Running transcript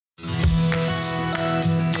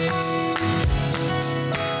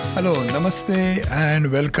Hello, Namaste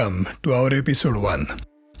and welcome to our episode 1,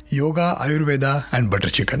 Yoga, Ayurveda and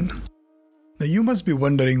Butter Chicken. Now you must be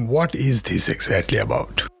wondering what is this exactly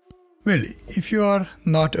about? Well, if you are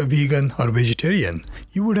not a vegan or vegetarian,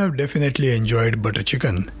 you would have definitely enjoyed butter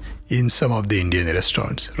chicken in some of the Indian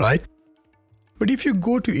restaurants, right? But if you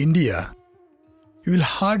go to India, you will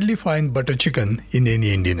hardly find butter chicken in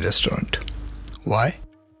any Indian restaurant. Why?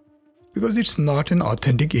 Because it's not an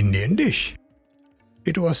authentic Indian dish.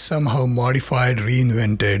 It was somehow modified,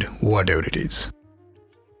 reinvented, whatever it is.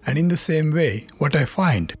 And in the same way, what I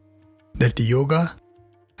find that yoga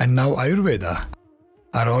and now Ayurveda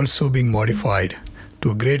are also being modified to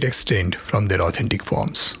a great extent from their authentic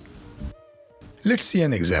forms. Let's see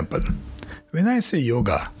an example. When I say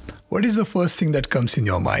yoga, what is the first thing that comes in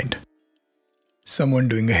your mind? Someone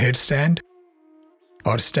doing a headstand?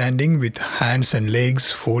 Or standing with hands and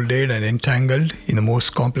legs folded and entangled in the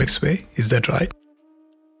most complex way? Is that right?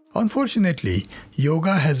 Unfortunately,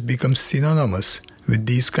 yoga has become synonymous with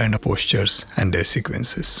these kind of postures and their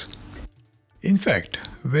sequences. In fact,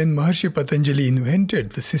 when Maharishi Patanjali invented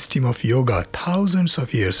the system of yoga thousands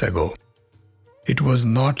of years ago, it was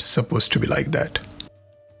not supposed to be like that.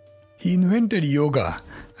 He invented yoga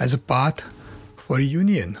as a path for a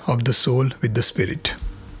union of the soul with the spirit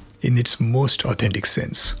in its most authentic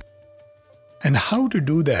sense. And how to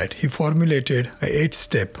do that, he formulated an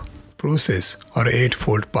 8-step process or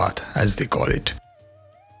 8-fold path as they call it.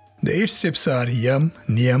 The 8 steps are Yam,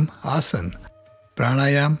 Niyam, Asan,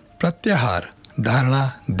 Pranayam, Pratyahar,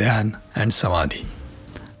 Dharana, Dhyan and Samadhi.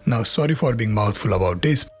 Now sorry for being mouthful about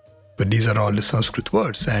this, but these are all the Sanskrit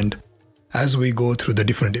words, and as we go through the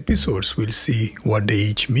different episodes, we'll see what they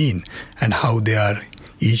each mean and how they are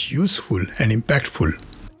each useful and impactful.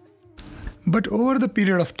 But over the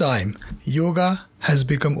period of time, yoga has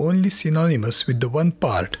become only synonymous with the one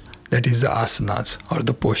part, that is the asanas or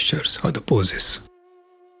the postures or the poses.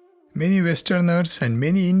 Many Westerners and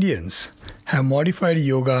many Indians have modified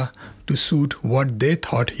yoga to suit what they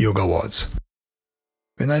thought yoga was.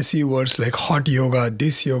 When I see words like hot yoga,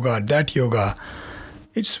 this yoga, that yoga,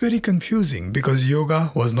 it's very confusing because yoga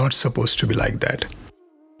was not supposed to be like that.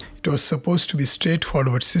 It was supposed to be a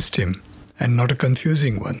straightforward system and not a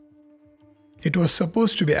confusing one. It was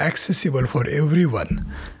supposed to be accessible for everyone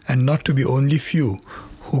and not to be only few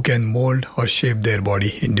who can mold or shape their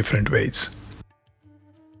body in different ways.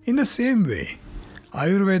 In the same way,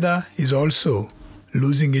 Ayurveda is also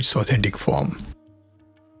losing its authentic form.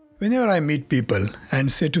 Whenever I meet people and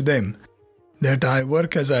say to them that I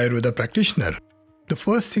work as an Ayurveda practitioner, the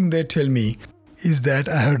first thing they tell me is that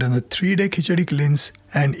I have done a 3-day khichdi cleanse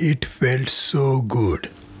and it felt so good.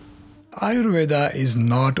 Ayurveda is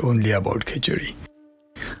not only about khichdi.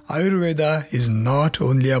 Ayurveda is not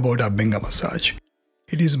only about Abhyanga massage.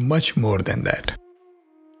 It is much more than that.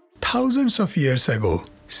 Thousands of years ago,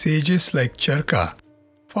 sages like Charaka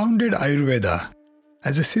founded Ayurveda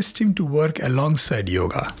as a system to work alongside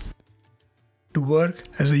yoga, to work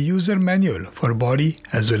as a user manual for body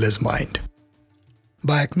as well as mind.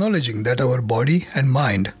 By acknowledging that our body and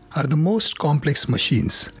mind are the most complex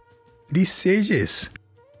machines, these sages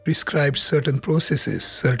prescribed certain processes,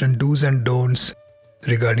 certain do's and don'ts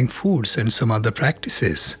regarding foods and some other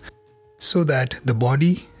practices, so that the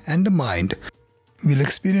body and the mind will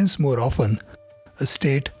experience more often a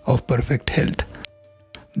state of perfect health.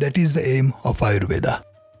 That is the aim of Ayurveda.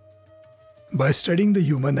 By studying the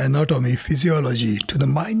human anatomy, physiology to the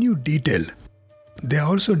minute detail, they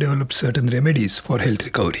also developed certain remedies for health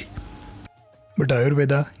recovery. But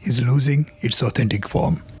Ayurveda is losing its authentic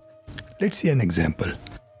form. Let's see an example.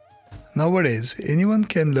 Nowadays, anyone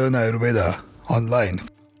can learn Ayurveda online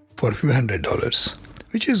for a few $100s,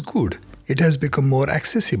 which is good. It has become more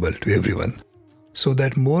accessible to everyone, so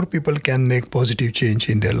that more people can make positive change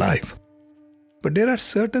in their life. But there are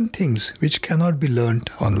certain things which cannot be learned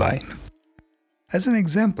online. As an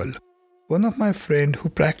example, one of my friends who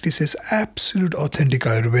practices absolute authentic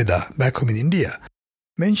Ayurveda back home in India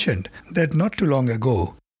mentioned that not too long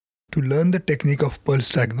ago, to learn the technique of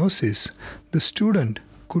pulse diagnosis, the student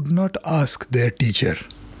could not ask their teacher.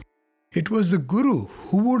 It was the guru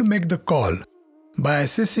who would make the call by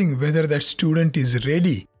assessing whether that student is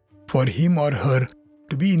ready for him or her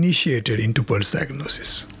to be initiated into pulse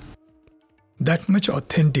diagnosis. That much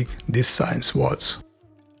authentic this science was.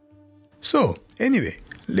 So, anyway,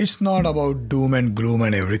 it's not about doom and gloom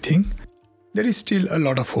and everything. There is still a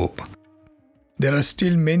lot of hope. There are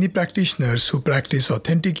still many practitioners who practice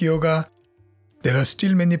authentic yoga. There are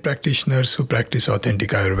still many practitioners who practice authentic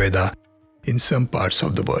Ayurveda in some parts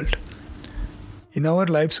of the world. In our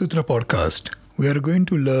Life Sutra podcast, we are going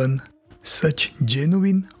to learn such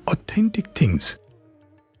genuine, authentic things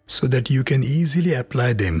so that you can easily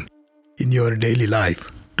apply them in your daily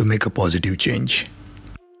life to make a positive change.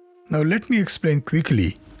 Now let me explain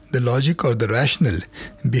quickly the logic or the rationale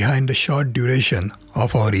behind the short duration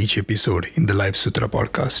of our each episode in the Life Sutra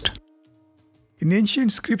podcast. In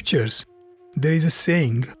ancient scriptures, there is a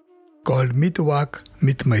saying called Mitvak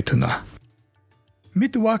Mitmaithuna.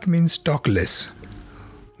 Mitvak means talk less.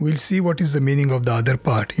 We'll see what is the meaning of the other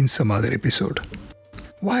part in some other episode.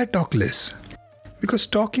 Why talk less? Because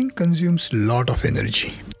talking consumes a lot of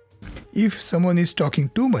energy. If someone is talking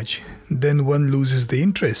too much, then one loses the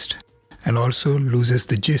interest and also loses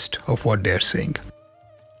the gist of what they are saying.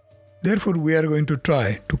 Therefore, we are going to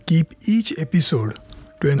try to keep each episode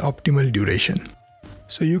to an optimal duration,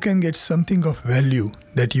 so you can get something of value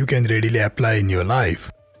that you can readily apply in your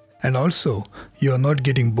life, and also you are not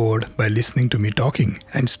getting bored by listening to me talking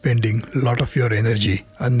and spending a lot of your energy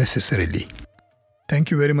unnecessarily.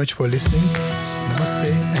 Thank you very much for listening.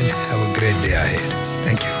 Namaste and have a great day ahead.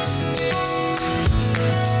 Thank you.